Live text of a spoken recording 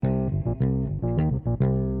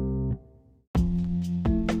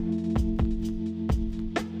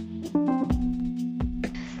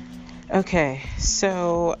Okay,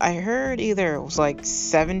 so I heard either it was like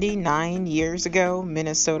 79 years ago,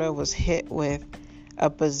 Minnesota was hit with a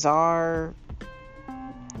bizarre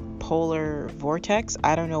polar vortex.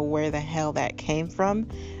 I don't know where the hell that came from,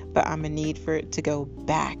 but I'm gonna need for it to go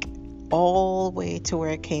back all the way to where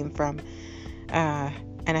it came from.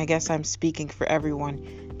 And I guess I'm speaking for everyone,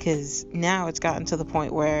 because now it's gotten to the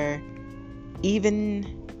point where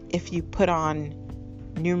even if you put on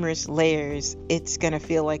numerous layers, it's gonna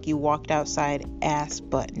feel like you walked outside ass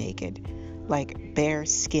butt naked, like bare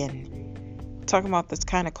skin. Talking about this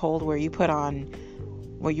kind of cold where you put on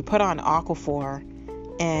Aquaphor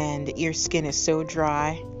and your skin is so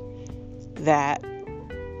dry that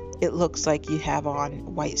it looks like you have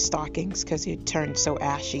on white stockings because you turned so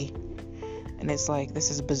ashy. And it's like,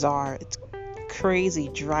 this is bizarre. It's crazy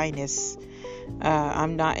dryness.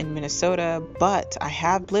 I'm not in Minnesota, but I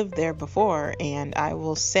have lived there before, and I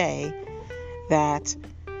will say that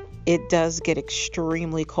it does get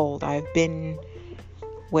extremely cold. I've been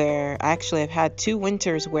where I've had 2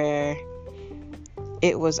 winters where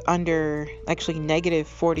it was under actually negative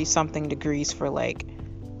 40 something degrees for like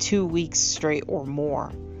 2 weeks straight or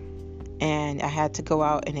more. And I had to go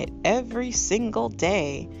out in it every single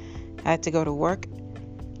day. I had to go to work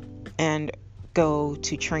and go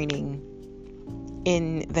to training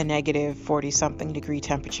in the negative 40 something degree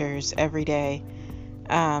temperatures every day.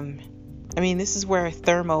 This is where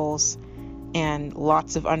thermals and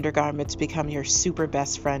lots of undergarments become your super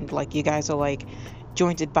best friend. Like, you guys are like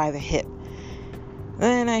jointed by the hip.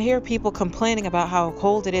 Then I hear people complaining about how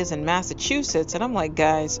cold it is in Massachusetts, and I'm like,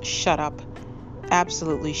 guys, shut up.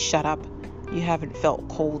 Absolutely shut up. You haven't felt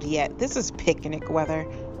cold yet. This is picnic weather.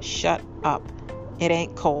 Shut up. It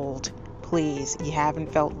ain't cold. Please, you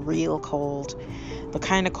haven't felt real cold. The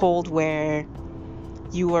kind of cold where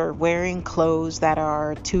you are wearing clothes that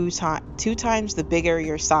are two times the bigger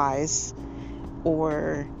your size,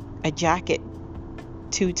 or a jacket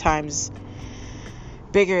 2 times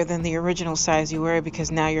bigger than the original size you wear, because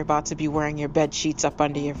now you're about to be wearing your bed sheets up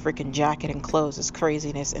under your freaking jacket and clothes. Is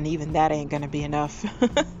craziness, and even that ain't gonna be enough.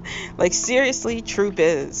 Like, seriously, true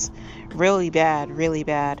biz. Really bad, really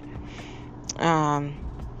bad.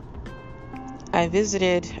 I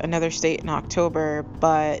visited another state in October,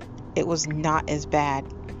 but it was not as bad.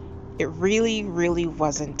 It really, really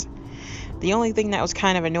wasn't. The only thing that was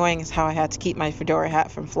kind of annoying is how I had to keep my fedora hat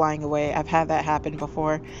from flying away. I've had that happen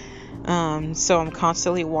before. So I'm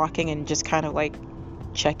constantly walking and just kind of like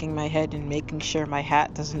checking my head and making sure my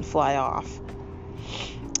hat doesn't fly off.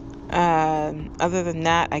 Other than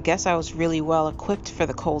that, I guess I was really well equipped for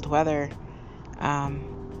the cold weather.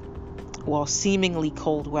 Seemingly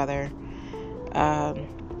cold weather. And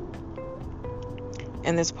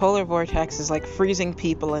this polar vortex is like freezing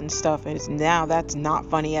people and stuff, and that's not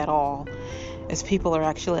funny at all, as people are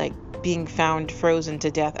actually like being found frozen to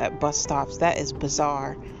death at bus stops. That is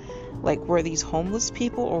bizarre. Like, were these homeless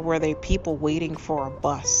people, or were they people waiting for a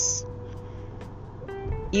bus?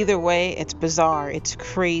 Either way, it's bizarre. It's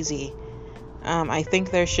crazy. I think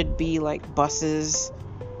there should be like buses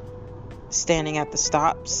standing at the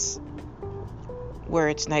stops where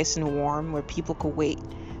it's nice and warm, where people could wait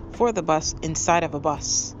for the bus inside of a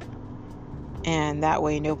bus, and that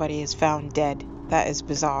way nobody is found dead. That is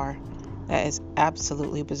bizarre. That is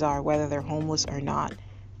absolutely bizarre. Whether they're homeless or not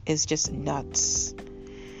is just nuts.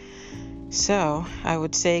 So I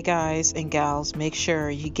would say, guys and gals, make sure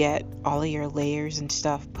you get all of your layers and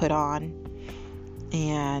stuff put on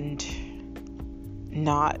and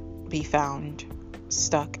not be found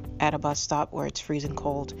stuck at a bus stop where it's freezing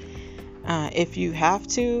cold. If you have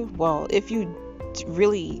to, if you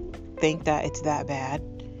really think that it's that bad,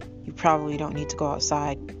 you probably don't need to go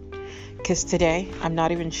outside. Because today, I'm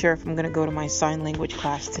not even sure if I'm going to go to my sign language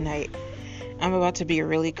class tonight. I'm about to be a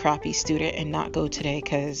really crappy student and not go today,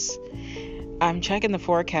 because I'm checking the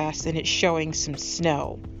forecast and it's showing some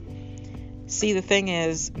snow. See, the thing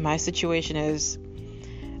is, my situation is,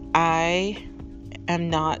 I am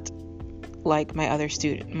not like my other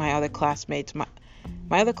classmates. My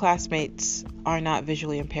other classmates are not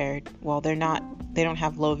visually impaired. Well, they don't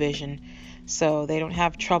have low vision, so they don't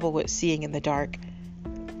have trouble with seeing in the dark.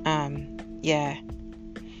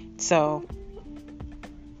 So,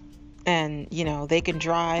 and they can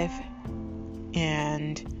drive,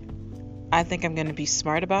 and I think I'm going to be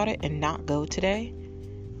smart about it and not go today,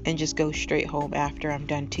 and just go straight home after I'm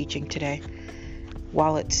done teaching today,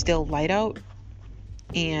 while it's still light out.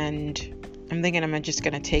 And I'm thinking I'm just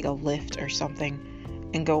going to take a Lyft or something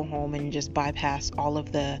and go home and just bypass all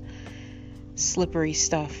of the slippery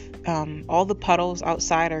stuff. All the puddles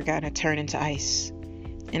outside are going to turn into ice.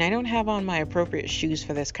 And I don't have on my appropriate shoes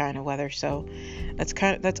for this kind of weather, so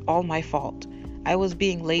That's all my fault. I was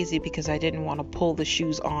being lazy because I didn't want to pull the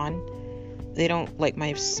shoes on. They don't, like,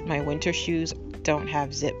 my winter shoes don't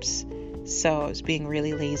have zips. So I was being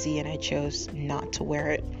really lazy and I chose not to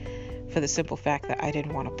wear it for the simple fact that I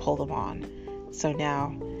didn't want to pull them on. So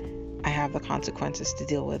now I have the consequences to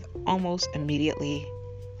deal with almost immediately,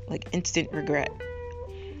 like instant regret.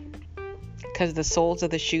 Because the soles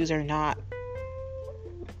of the shoes they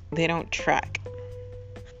don't track.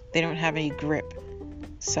 They don't have any grip.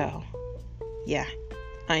 So, yeah,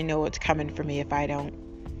 I know what's coming for me if I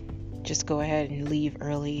don't just go ahead and leave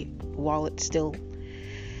early while it's still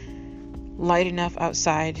light enough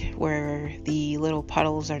outside where the little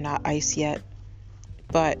puddles are not ice yet.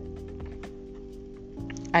 But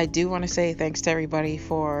I do want to say thanks to everybody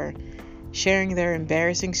for sharing their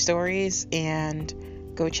embarrassing stories, and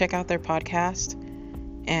go check out their podcast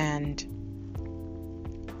and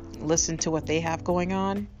listen to what they have going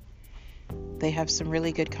on. They have some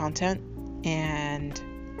really good content, and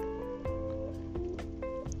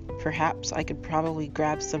perhaps I could probably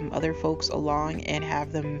grab some other folks along and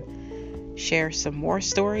have them share some more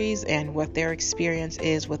stories and what their experience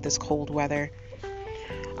is with this cold weather.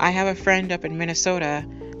 I have a friend up in Minnesota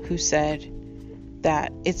who said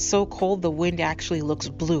that it's so cold the wind actually looks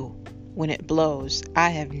blue when it blows. I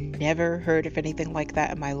have never heard of anything like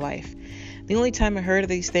that in my life. The only time I heard of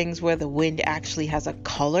these things where the wind actually has a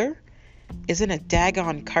color is in a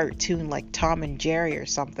daggone cartoon like Tom and Jerry or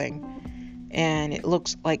something, and it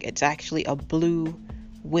looks like it's actually a blue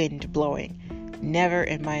wind blowing. Never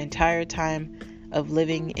in my entire time of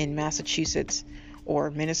living in Massachusetts or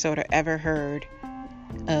Minnesota ever heard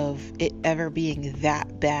of it ever being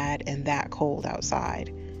that bad and that cold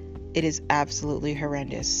outside. It is absolutely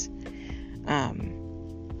horrendous.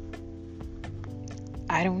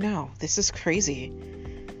 I don't know. This is crazy.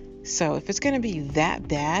 So if it's going to be that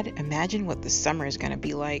bad, imagine what the summer is going to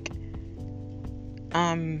be like.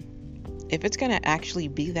 If it's going to actually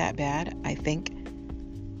be that bad, I think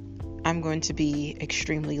I'm going to be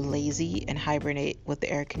extremely lazy and hibernate with the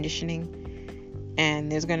air conditioning.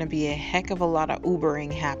 And there's going to be a heck of a lot of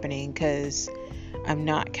Ubering happening because I'm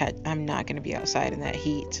not going to be outside in that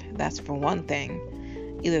heat. That's for one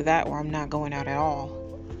thing. Either that or I'm not going out at all.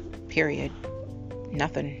 Period.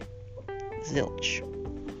 Nothing. Zilch.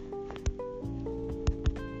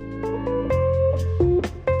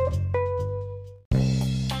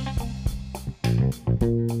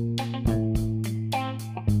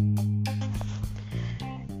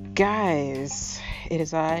 Guys, it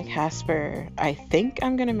is I, Casper. I think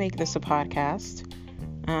I'm going to make this a podcast.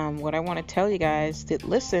 What I want to tell you guys that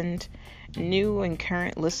listened, new and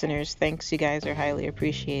current listeners, thanks, you guys are highly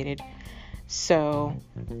appreciated. So,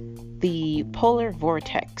 the polar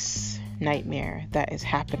vortex nightmare that is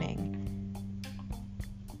happening.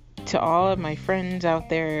 To all of my friends out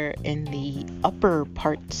there in the upper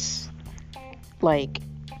parts, like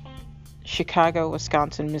Chicago,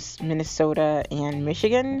 Wisconsin, Minnesota, and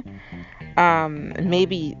Michigan,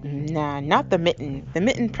 not the mitten. The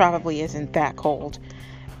mitten probably isn't that cold,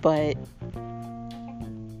 but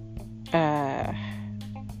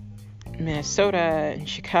Minnesota and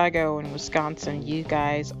Chicago and Wisconsin, you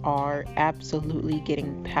guys are absolutely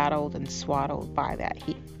getting paddled and swaddled by that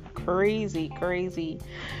heat. Crazy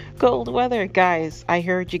cold weather, guys. I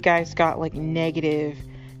heard you guys got like negative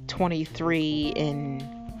 23 in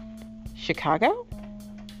Chicago?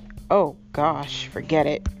 Oh gosh, forget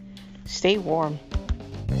it. Stay warm.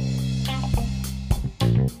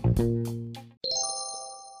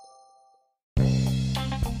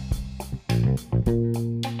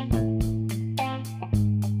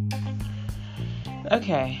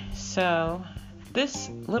 Okay, so this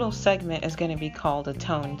little segment is going to be called a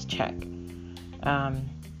tone check.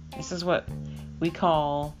 This is what we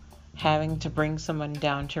call having to bring someone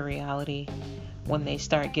down to reality when they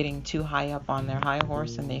start getting too high up on their high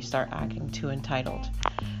horse and they start acting too entitled.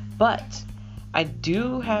 But I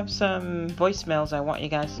do have some voicemails I want you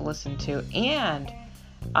guys to listen to, and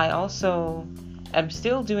I also am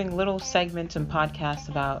still doing little segments and podcasts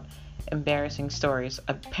about embarrassing stories.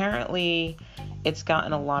 Apparently it's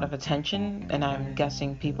gotten a lot of attention, and I'm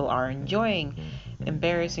guessing people are enjoying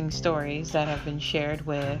embarrassing stories that have been shared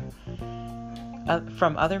with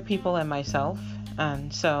from other people and myself.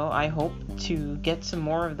 And so I hope to get some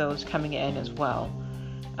more of those coming in as well.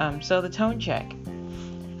 So the tone check.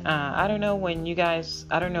 I don't know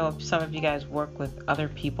if some of you guys work with other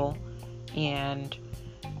people, and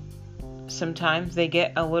sometimes they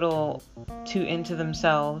get a little too into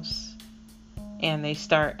themselves and they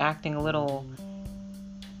start acting a little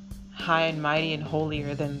high and mighty and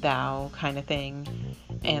holier than thou kind of thing,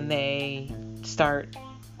 and they start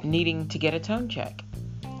needing to get a tone check.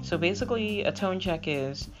 So basically, a tone check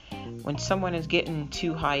is when someone is getting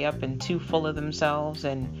too high up and too full of themselves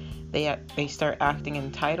and they start acting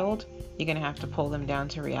entitled, you're going to have to pull them down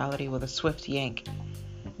to reality with a swift yank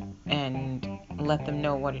and let them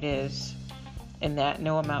know what it is, and that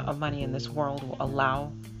no amount of money in this world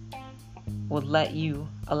will let you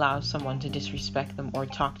allow someone to disrespect them or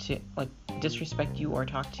disrespect you or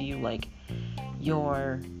talk to you like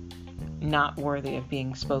you're not worthy of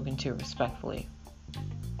being spoken to respectfully.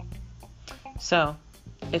 So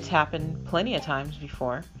it's happened plenty of times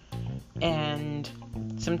before, and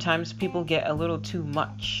sometimes people get a little too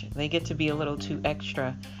much. They get to be a little too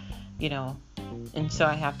extra, and so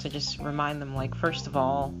I have to just remind them, like, first of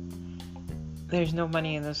all, there's no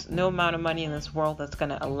amount of money in this world that's going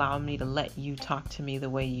to allow me to let you talk to me the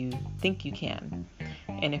way you think you can.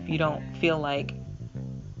 And if you don't feel like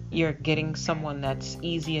you're getting someone that's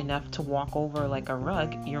easy enough to walk over like a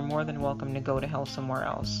rug, you're more than welcome to go to hell somewhere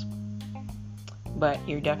else. But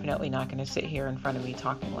you're definitely not going to sit here in front of me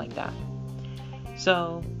talking like that.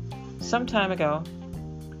 So, some time ago,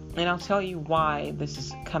 and I'll tell you why this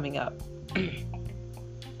is coming up.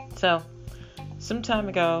 So, some time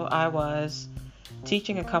ago, I was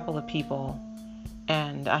teaching a couple of people,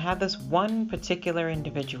 and I had this one particular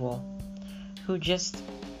individual who just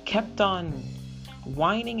kept on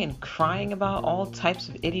whining and crying about all types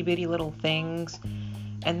of itty-bitty little things,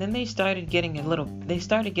 and then they started getting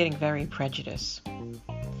very prejudiced.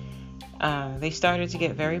 They started to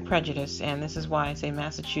get very prejudiced, and this is why I say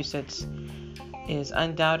Massachusetts is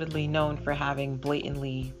undoubtedly known for having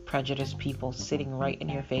blatantly prejudiced people sitting right in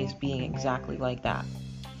your face being exactly like that.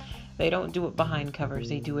 They don't do it behind covers,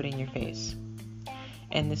 they do it in your face.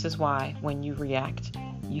 And this is why when you react,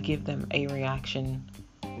 you give them a reaction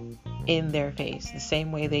in their face. The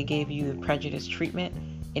same way they gave you the prejudice treatment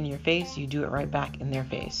in your face, you do it right back in their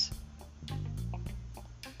face.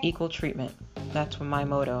 Equal treatment. That's my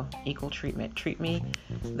motto. Equal treatment. Treat me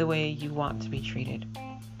the way you want to be treated.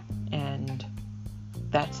 And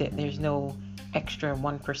that's it. There's no extra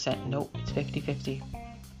 1%. Nope, it's 50-50.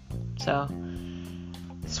 So,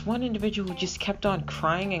 this one individual just kept on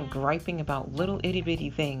crying and griping about little itty-bitty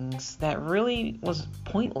things that really was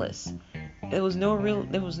pointless. There was no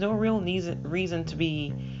real reason to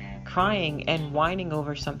be crying and whining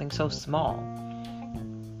over something so small.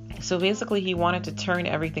 So basically, he wanted to turn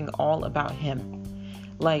everything all about him.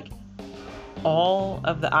 Like, all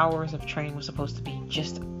of the hours of training was supposed to be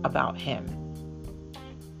just about him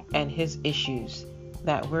and his issues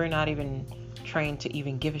that we're not even trained to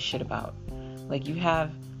even give a shit about. Like, you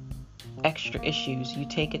have extra issues, you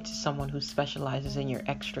take it to someone who specializes in your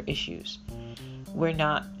extra issues. We're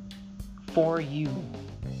not for you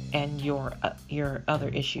and your other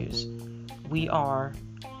issues. We are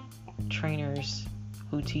trainers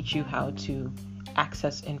who teach you how to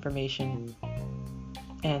access information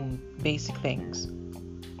and basic things.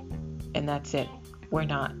 And that's it. We're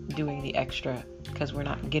not doing the extra because we're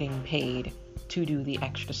not getting paid to do the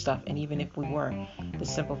extra stuff. And even if we were, the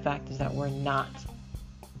simple fact is that we're not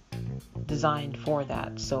designed for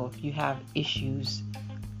that. So if you have issues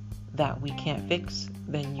that we can't fix,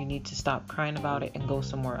 then you need to stop crying about it and go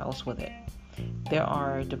somewhere else with it. There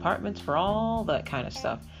are departments for all that kind of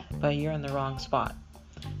stuff, but you're in the wrong spot.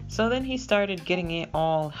 So then he started getting it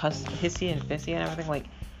all hissy and fissy and everything, like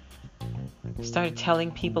started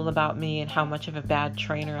telling people about me and how much of a bad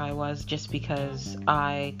trainer I was just because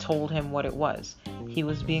I told him what it was. He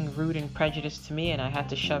was being rude and prejudiced to me and I had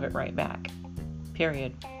to shove it right back.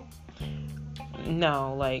 Period.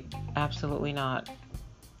 No, like, absolutely not.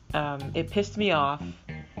 It pissed me off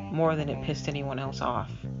more than it pissed anyone else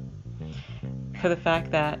off. For the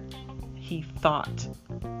fact that he thought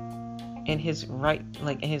in his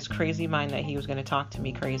crazy mind that he was going to talk to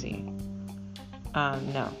me crazy.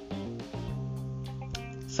 No.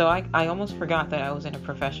 So I almost forgot that I was in a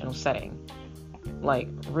professional setting. Like,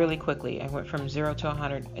 really quickly. I went from 0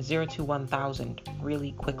 to 1,000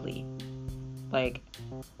 really quickly. Like,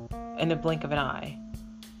 in the blink of an eye.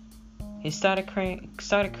 He started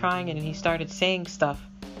crying and he started saying stuff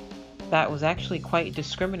that was actually quite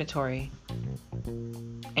discriminatory.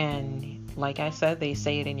 And like I said, they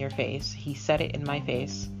say it in your face. He said it in my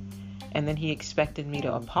face. And then he expected me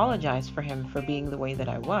to apologize for him for being the way that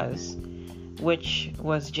I was, which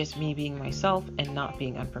was just me being myself and not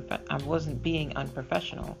being I wasn't being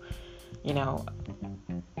unprofessional. You know,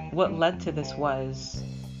 what led to this was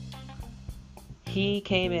he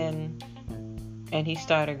came in and he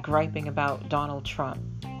started griping about Donald Trump.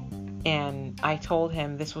 And I told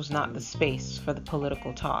him this was not the space for the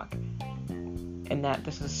political talk, and that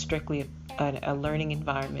this is strictly a learning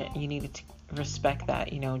environment. You needed to respect that.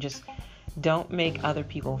 Just don't make other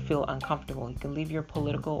people feel uncomfortable. You can leave your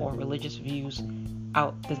political or religious views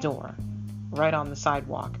out the door, right on the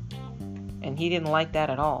sidewalk. And he didn't like that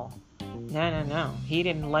at all. No. He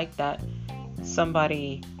didn't like that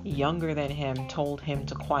somebody younger than him told him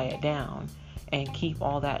to quiet down and keep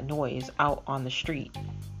all that noise out on the street,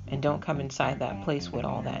 and don't come inside that place with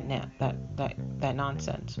all that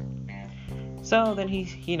nonsense. So then he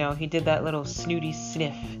did that little snooty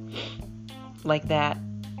sniff like that.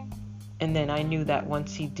 And then I knew that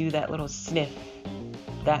once he do that little sniff,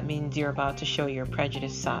 that means you're about to show your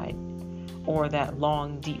prejudiced side, or that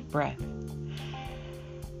long, deep breath.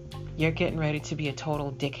 You're getting ready to be a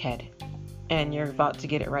total dickhead, and you're about to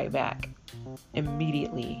get it right back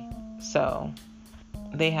immediately. So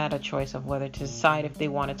they had a choice of whether to decide if they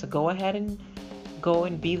wanted to go ahead and go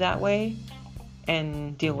and be that way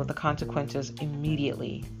and deal with the consequences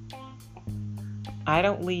immediately. I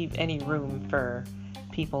don't leave any room for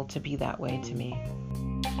people to be that way to me.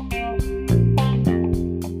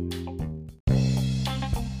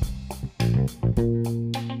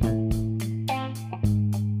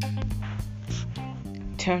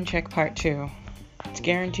 Tone check part 2. It's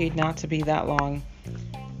guaranteed not to be that long.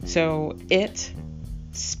 So it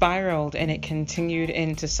spiraled and it continued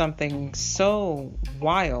into something so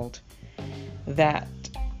wild that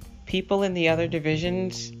people in the other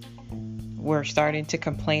divisions were starting to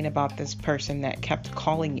complain about this person that kept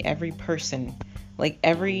calling every person, like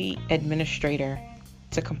every administrator,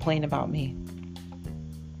 to complain about me.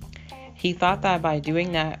 He thought that by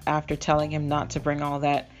doing that, after telling him not to bring all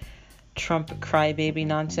that Trump crybaby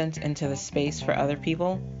nonsense into the space for other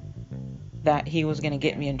people, that he was going to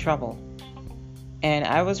get me in trouble. And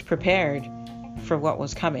I was prepared for what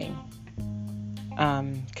was coming.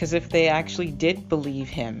 Because if they actually did believe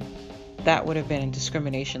him, that would have been a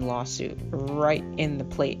discrimination lawsuit right in the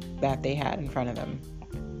plate that they had in front of them.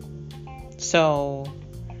 So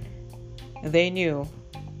they knew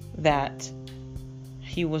that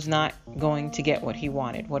he was not going to get what he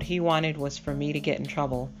wanted. What he wanted was for me to get in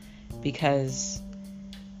trouble because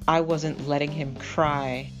I wasn't letting him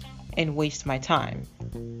cry and waste my time.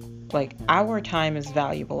 Like, our time is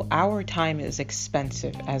valuable. Our time is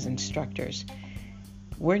expensive as instructors.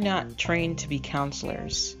 We're not trained to be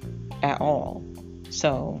counselors at all.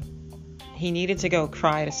 So he needed to go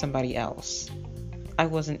cry to somebody else. I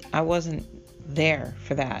wasn't there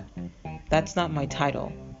for that. That's not my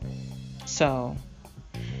title. So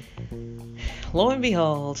lo and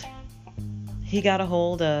behold, he got a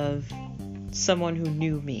hold of someone who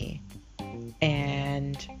knew me,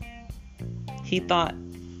 and he thought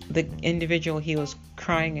the individual he was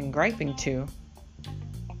crying and griping to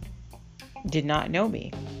did not know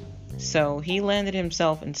me. So he landed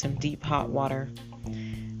himself in some deep hot water.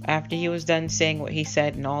 After he was done saying what he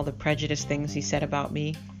said and all the prejudiced things he said about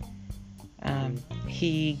me,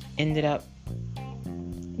 he ended up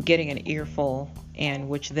getting an earful, and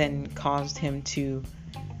which then caused him to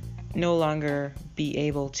no longer be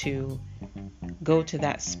able to go to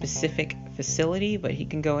that specific facility, but he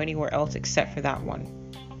can go anywhere else except for that one.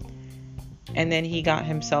 And then he got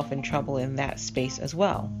himself in trouble in that space as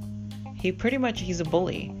well. He's a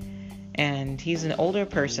bully, and he's an older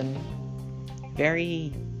person,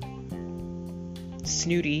 very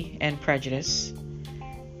snooty and prejudiced,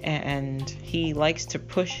 and he likes to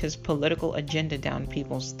push his political agenda down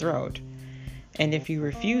people's throat. And if you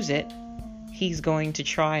refuse it, he's going to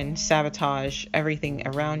try and sabotage everything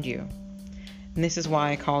around you. And this is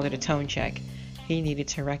why I called it a tone check. He needed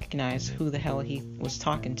to recognize who the hell he was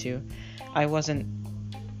talking to. I wasn't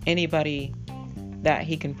anybody that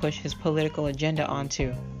he can push his political agenda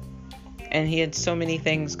onto. And he had so many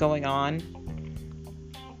things going on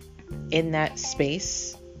in that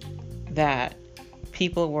space that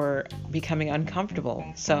people were becoming uncomfortable.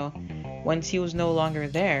 So once he was no longer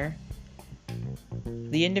there,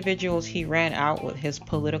 the individuals he ran out with his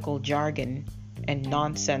political jargon and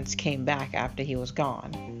nonsense came back after he was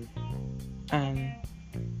gone. And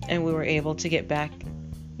we were able to get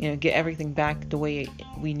everything back the way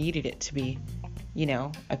we needed it to be.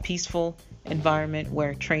 A peaceful environment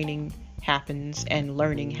where training happens and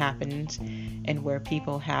learning happens, and where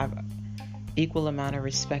people have equal amount of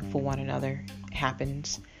respect for one another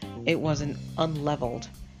happens. It wasn't unleveled.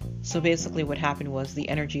 So basically what happened was the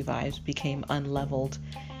energy vibes became unleveled,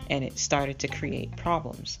 and it started to create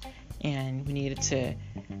problems. And we needed to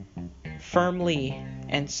firmly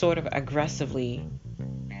and sort of aggressively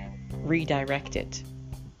redirect it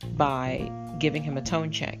by giving him a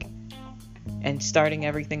tone check and starting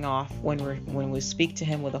everything off when we speak to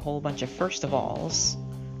him with a whole bunch of first of alls.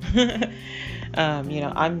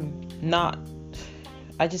 I'm not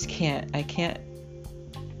just can't. I can't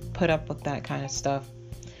put up with that kind of stuff.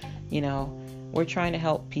 We're trying to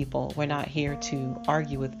help people. We're not here to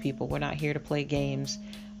argue with people. We're not here to play games.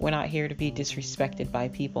 We're not here to be disrespected by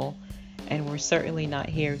people. And we're certainly not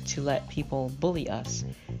here to let people bully us.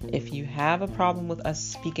 If you have a problem with us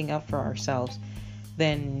speaking up for ourselves,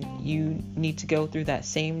 then you need to go through that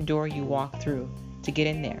same door you walked through to get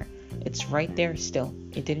in there. It's right there still.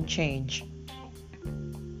 It didn't change.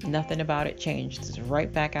 Nothing about it changed. It's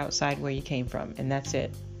right back outside where you came from, and that's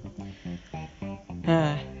it.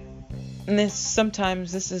 And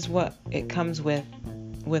sometimes this is what it comes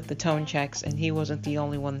with the tone checks, and he wasn't the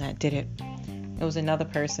only one that did it. It was another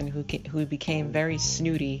person who became very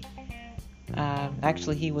snooty.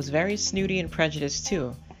 Actually, he was very snooty and prejudiced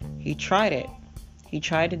too. He tried it. He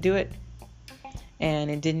tried to do it, and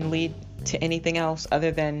it didn't lead to anything else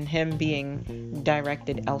other than him being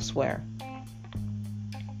directed elsewhere.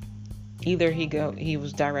 Either he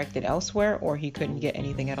was directed elsewhere, or he couldn't get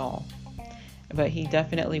anything at all. But he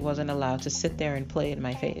definitely wasn't allowed to sit there and play in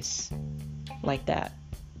my face like that.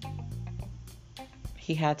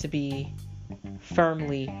 He had to be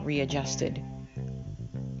firmly readjusted,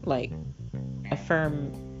 like a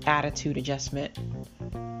firm attitude adjustment.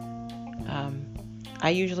 I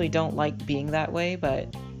usually don't like being that way,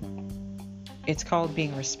 but it's called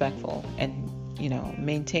being respectful and,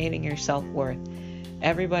 maintaining your self-worth.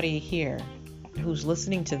 Everybody here who's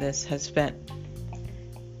listening to this has spent,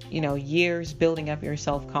 years building up your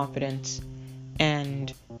self-confidence,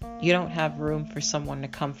 and you don't have room for someone to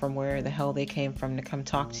come from where the hell they came from to come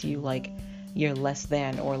talk to you like you're less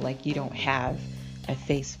than, or like you don't have a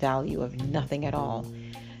face value of nothing at all.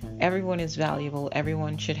 Everyone is valuable.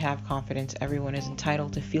 Everyone should have confidence. Everyone is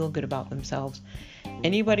entitled to feel good about themselves.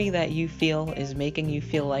 Anybody that you feel is making you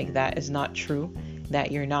feel like that is not true,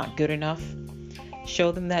 that you're not good enough,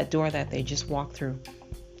 show them that door that they just walked through.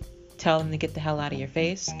 Tell them to get the hell out of your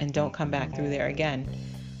face and don't come back through there again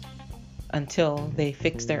until they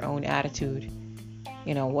fix their own attitude.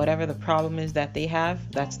 Whatever the problem is that they have,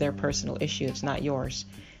 that's their personal issue. It's not yours.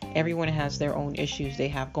 Everyone has their own issues they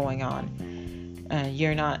have going on.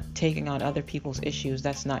 You're not taking on other people's issues.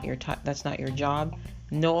 That's not your job.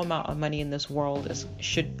 No amount of money in this world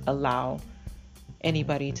should allow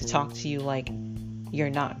anybody to talk to you like you're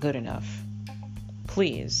not good enough.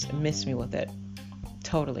 Please miss me with it.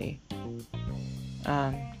 Totally.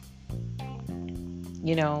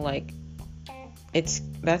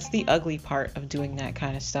 That's the ugly part of doing that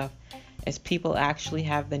kind of stuff, is people actually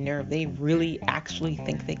have the nerve. They really actually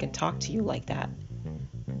think they can talk to you like that.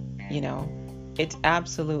 It's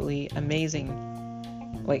absolutely amazing,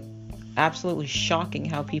 absolutely shocking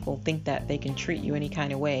how people think that they can treat you any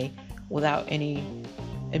kind of way without any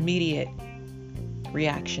immediate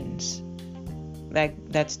reactions.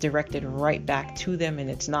 That's directed right back to them, and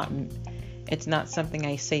it's not something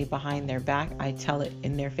I say behind their back. I tell it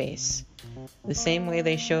in their face. The same way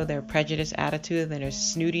they show their prejudiced attitude and their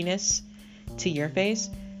snootiness to your face,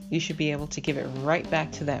 you should be able to give it right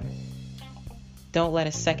back to them. Don't let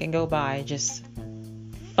a second go by. Just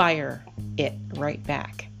fire it right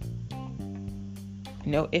back.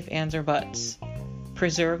 No ifs, ands, or buts.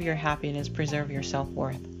 Preserve your happiness. Preserve your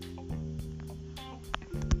self-worth.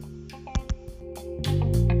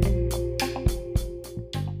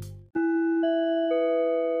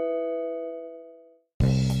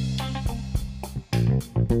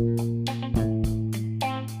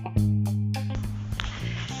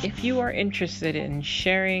 If you are interested in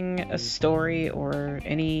sharing a story or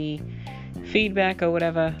any feedback or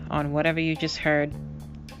whatever on whatever you just heard,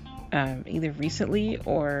 either recently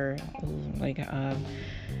or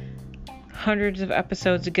hundreds of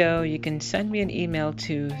episodes ago, you can send me an email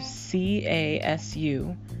to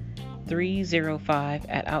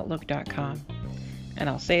casu305@outlook.com. And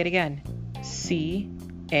I'll say it again,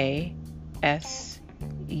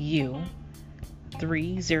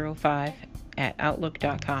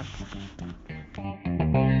 casu305@outlook.com.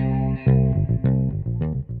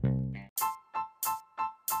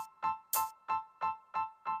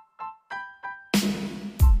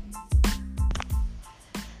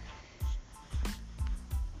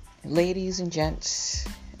 Ladies and gents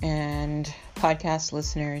and podcast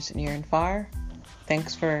listeners near and far,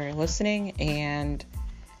 thanks for listening. And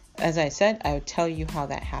as I said, I would tell you how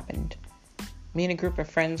that happened. Me and a group of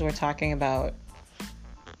friends were talking about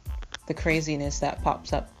the craziness that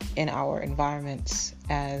pops up in our environments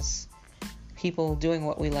as people doing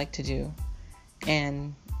what we like to do.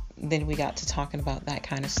 And then we got to talking about that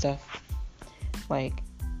kind of stuff, like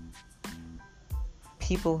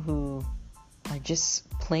people who are just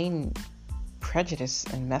plain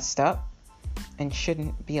prejudiced and messed up. and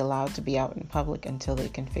shouldn't be allowed to be out in public until they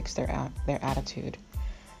can fix their attitude.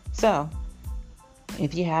 So,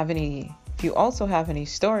 if you also have any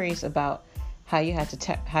stories about how you had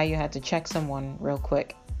to check someone real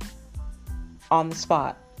quick on the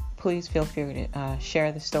spot, please feel free to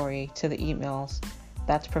share the story to the emails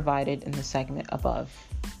that's provided in the segment above.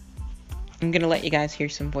 I'm going to let you guys hear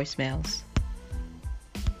some voicemails.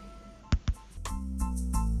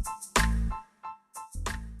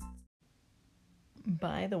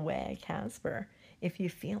 By the way, Casper, if you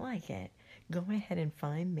feel like it, go ahead and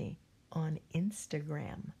find me on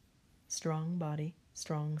Instagram. Strong Body,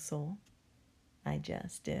 Strong Soul. I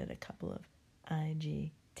just did a couple of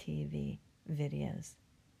IGTV videos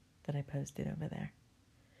that I posted over there.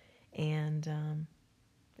 And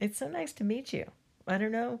it's so nice to meet you. I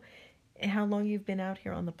don't know how long you've been out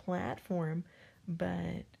here on the platform,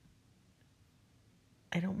 but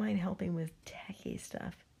I don't mind helping with techie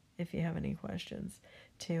stuff if you have any questions.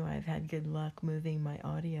 Too, I've had good luck moving my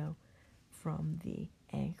audio from the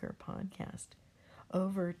Anchor podcast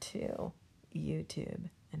over to YouTube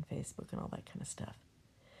and Facebook and all that kind of stuff.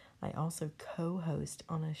 I also co-host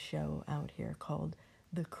on a show out here called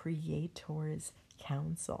The Creators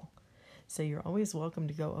Council. So you're always welcome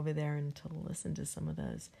to go over there and to listen to some of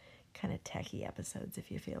those kind of techie episodes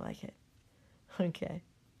if you feel like it. Okay.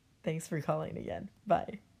 Thanks for calling again.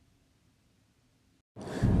 Bye.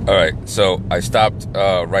 All right, so I stopped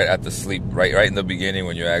right at the sleep, right in the beginning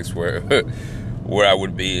when you asked where I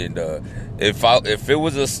would be, and if it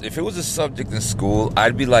was a subject in school,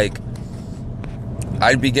 I'd be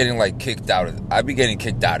getting kicked out of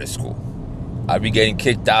school. I'd be getting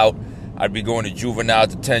kicked out. I'd be going to juvenile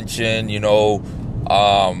detention.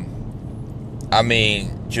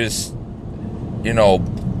 Just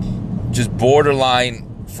borderline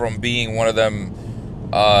from being one of them.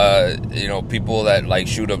 People that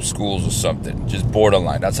shoot up schools or something. Just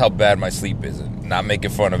borderline. That's how bad my sleep is. Not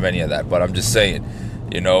making fun of any of that, but I'm just saying,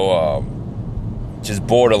 just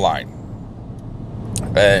borderline.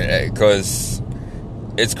 Because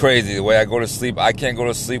it's crazy the way I go to sleep. I can't go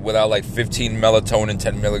to sleep without 15 melatonin,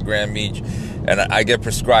 10 milligram each, and I get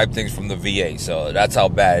prescribed things from the VA. So that's how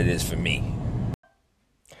bad it is for me.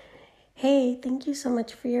 Hey, thank you so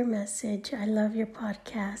much for your message. I love your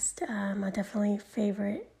podcast. I definitely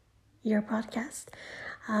favorite your podcast.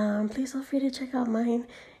 Please feel free to check out mine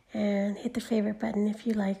and hit the favorite button if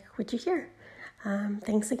you like what you hear.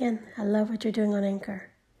 Thanks again. I love what you're doing on Anchor.